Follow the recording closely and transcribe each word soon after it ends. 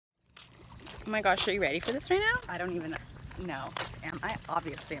Oh my gosh, are you ready for this right now? I don't even know. Am I?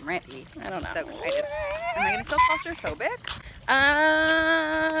 Obviously, I'm ready. I don't know. I'm so excited. Am I gonna feel claustrophobic?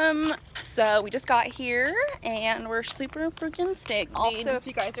 So we just got here and we're super freaking stoked. Also, if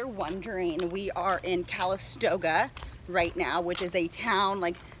you guys are wondering, we are in Calistoga right now, which is a town,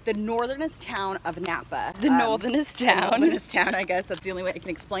 like the northernest town of Napa. The northernest town. The northernest town, I guess. That's the only way I can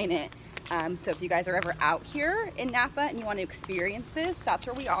explain it. So if you guys are ever out here in Napa and you want to experience this, that's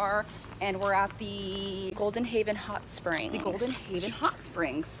where we are. And we're at the Golden Haven Hot Springs. The Golden Haven Hot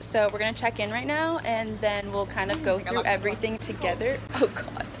Springs. So we're gonna check in right now and then we'll kind of go through everything together. Oh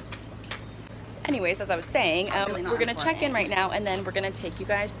God. Anyways, as I was saying, we're gonna check in right now and then we're gonna take you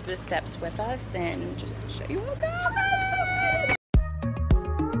guys through the steps with us and just show you what goes on.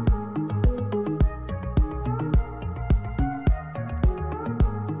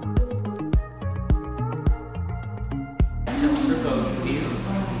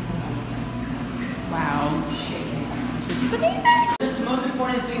 Wow. This is amazing. Just the most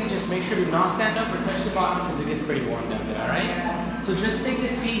important thing is just make sure you do not stand up or touch the bottom because it gets pretty warm down there, alright? So just take a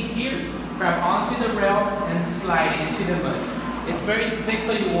seat here, grab onto the rail and slide into the mud. It's very thick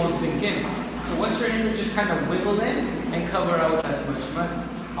so you won't sink in. So once you're in there, just kind of wiggle in and cover out as much mud.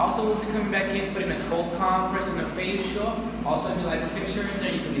 Also, we'll be coming back in, putting a cold compress and a facial. Also, if you like a picture in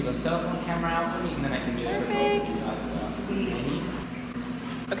there, you can leave a cell phone camera out for me and then I can do it for both of you as well.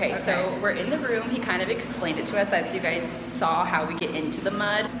 Okay, so we're in the room. He kind of explained it to us as you guys saw how we get into the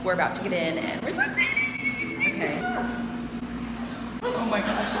mud. We're about to get in and we're so excited. Okay. Oh my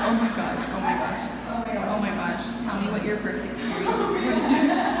gosh, oh my gosh, oh my gosh. Oh my gosh. Tell me what your first experience is.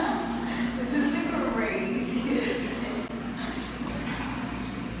 This is the craziest.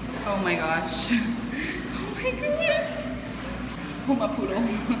 Oh my gosh. Oh my god. Oh my poodle.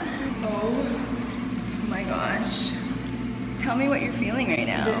 Oh my gosh. Tell me what you're feeling right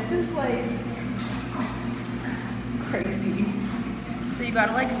now. This is like crazy. So you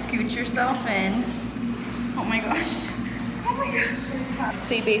gotta like scoot yourself in. Oh my gosh. Oh my gosh.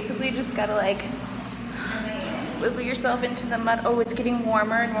 So you basically just gotta like wiggle yourself into the mud. Oh, it's getting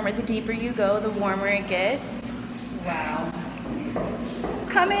warmer and warmer. The deeper you go, the warmer it gets. Wow.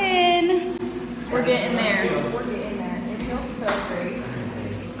 Come in. We're getting there. We're getting there. It feels so great.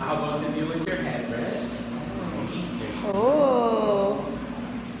 How about the view with your headrest? Oh.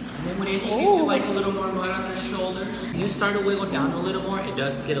 And then when it gets you like a little more mud on the shoulders, you start to wiggle down a little more, it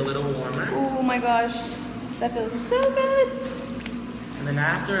does get a little warmer. Oh my gosh. That feels so good. And then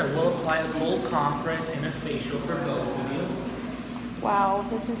after, it will apply a cold compress and a facial for both of you. Wow,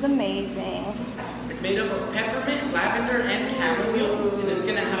 this is amazing. It's made up of peppermint, lavender, and chamomile, and it's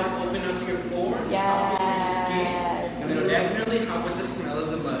gonna help open up your pores, soften your skin, and it'll definitely help with the smell of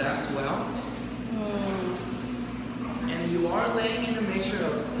the mud as well. And you are laying in a mixture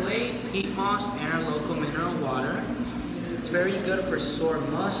of clay, peat moss, and our local mineral water. It's very good for sore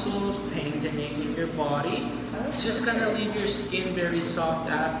muscles, pains and ache in your body. It's just gonna leave your skin very soft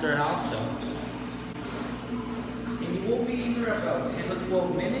after also. And you will be in there about 10 to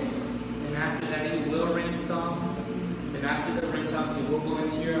 12 minutes. And after that you will rinse off. Then after the rinse off, you will go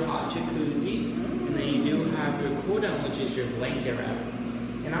into your hot jacuzzi. And then you do have your cool down, which is your blanket wrap.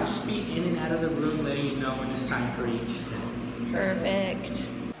 And I'll just be in and out of the room letting you know when it's time for each step. Perfect.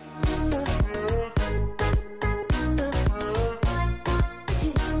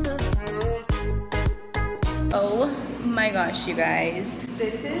 Oh my gosh, you guys.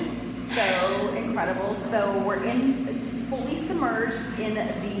 This is so incredible. So we're it's fully submerged in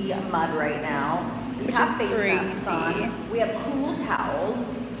the mud right now. We have face masks on. We have cool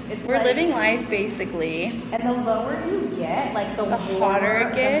towels. We're like, living life basically. And the lower you get, like the hotter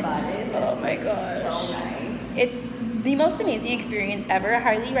it gets. The mud is, oh my gosh. So nice. It's the most amazing experience ever. I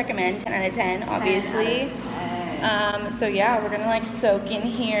highly recommend. 10 out of 10, obviously. 10 out of 10. So yeah, we're gonna like soak in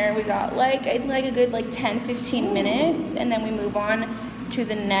here. We got like I think like a good like 10-15 minutes, and then we move on to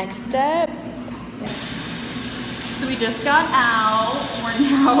the next step. So we just got out. We're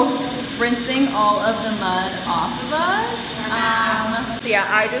now rinsing all of the mud off of us. So yeah,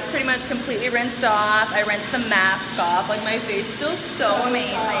 I just pretty much completely rinsed off. I rinsed the mask off. Like my face feels so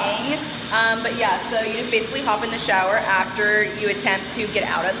amazing. But yeah, so you just basically hop in the shower after you attempt to get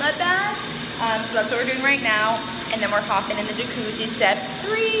out of the mud bath. So that's what we're doing right now. And then we're hopping in the jacuzzi, step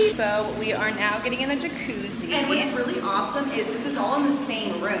 3. So we are now getting in the jacuzzi. And what's really awesome is this is all in the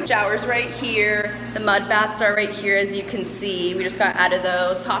same room. Shower's right here. The mud baths are right here, as you can see. We just got out of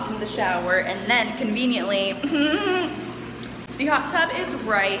those, hopped in the shower, and then conveniently, the hot tub is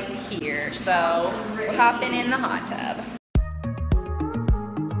right here. So we're hopping in the hot tub.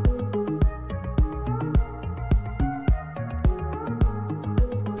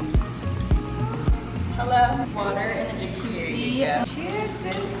 Hello. Water in the jacuzzi. Cheers,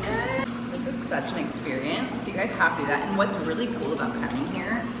 sister. This is such an experience. So you guys have to do that. And what's really cool about coming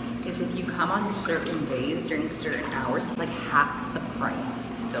here is if you come on certain days during certain hours, it's like half the price.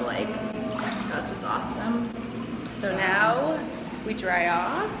 So like, that's what's awesome. So now we dry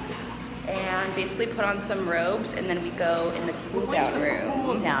off and basically put on some robes, and then we go in the cool down room.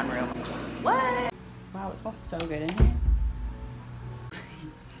 Cool down room. What? Wow, it smells so good in here.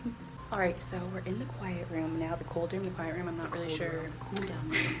 All right, so we're in the quiet room now, the cold room, the quiet room, I'm not really sure. Cool down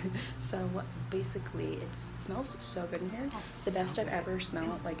room. So basically it smells so good in here. The best I've ever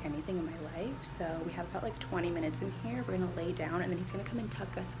smelled like anything in my life. So we have about like 20 minutes in here. We're gonna lay down and then he's gonna come and tuck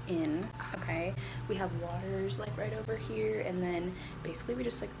us in, okay? We have waters like right over here, and then basically we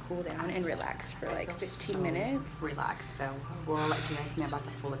just like cool down and relax for like 15 minutes. Relax, so we'll let you guys know about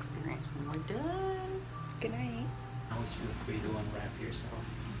the full experience when we're done. Good night. Always feel free to unwrap yourself.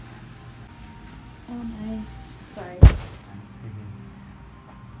 Oh, nice. Sorry.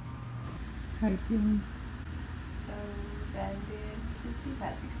 How are you feeling? So zen, dude. This is the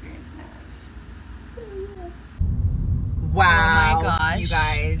best experience in my life. Wow. Oh my gosh. You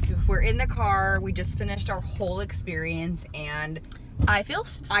guys, we're in the car. We just finished our whole experience and I feel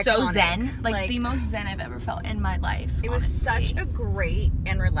so Iconic. zen. Like Like, the most zen I've ever felt in my life. it was honestly. such a great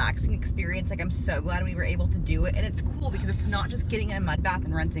and relaxing experience. Like, I'm so glad we were able to do it. And it's cool because it's not just getting in a mud bath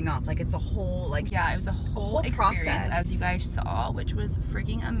and rinsing off. Like, it's a whole, like, Yeah, it was a whole experience, process. as you guys saw, which was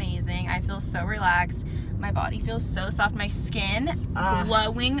freaking amazing. I feel so relaxed. My body feels so soft. My skin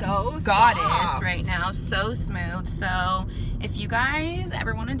glowing so goddess soft. right now. So smooth. So if you guys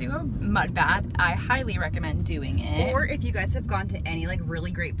ever want to do a mud bath, I highly recommend doing it. Or if you guys have gone to any like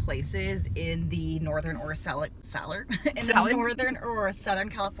really great places in the northern or northern or southern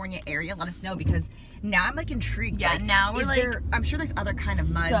California area, let us know, because now I'm like intrigued. Yeah, like, now we're like I'm sure there's other kind of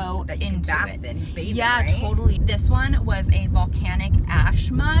muds so that you can into bath it. in, bathe Yeah, in, right? totally. This one was a volcanic ash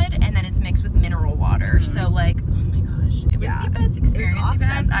mud, and then it's mixed with mineral water. So like, oh my gosh, it was Yeah, the best experience, awesome. you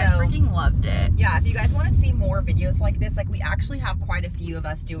guys. I So- freaking loved it. Yeah, if you guys want to see more videos like this, like we actually have quite a few of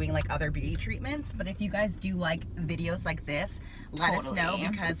us doing like other beauty treatments, but if you guys do like videos like this, let us know, Totally.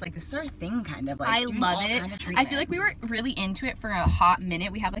 because like this is our thing, kind of like I doing love all it. kind of I feel like we were treatments. really into it for a hot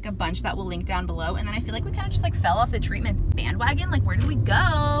minute. We have like a bunch that we'll link down below, and then I feel like we kind of just like fell off the treatment bandwagon. Like, where did we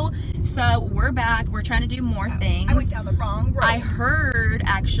go? So we're back. We're trying to do more things. I went down the wrong road. I heard,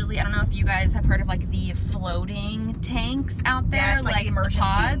 actually, I don't know if you guys have heard of like the floating tanks out there, Yes, like the immersion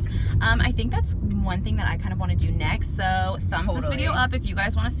pods. tanks. I think that's one thing that I kind of want to do next. So thumbs this Totally. video up if you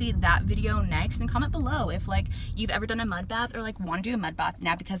guys want to see that video next, and comment below if like you've ever done a mud bath or like want to do a mud bath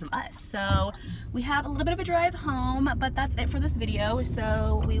now because of us. So we have a little bit of a drive home, but that's it for this video.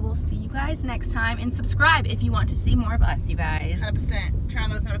 So we will see you guys next time, and subscribe if you want to see more of us, you guys. 100%. Turn on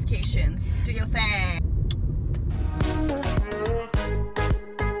those notifications. Do your thing.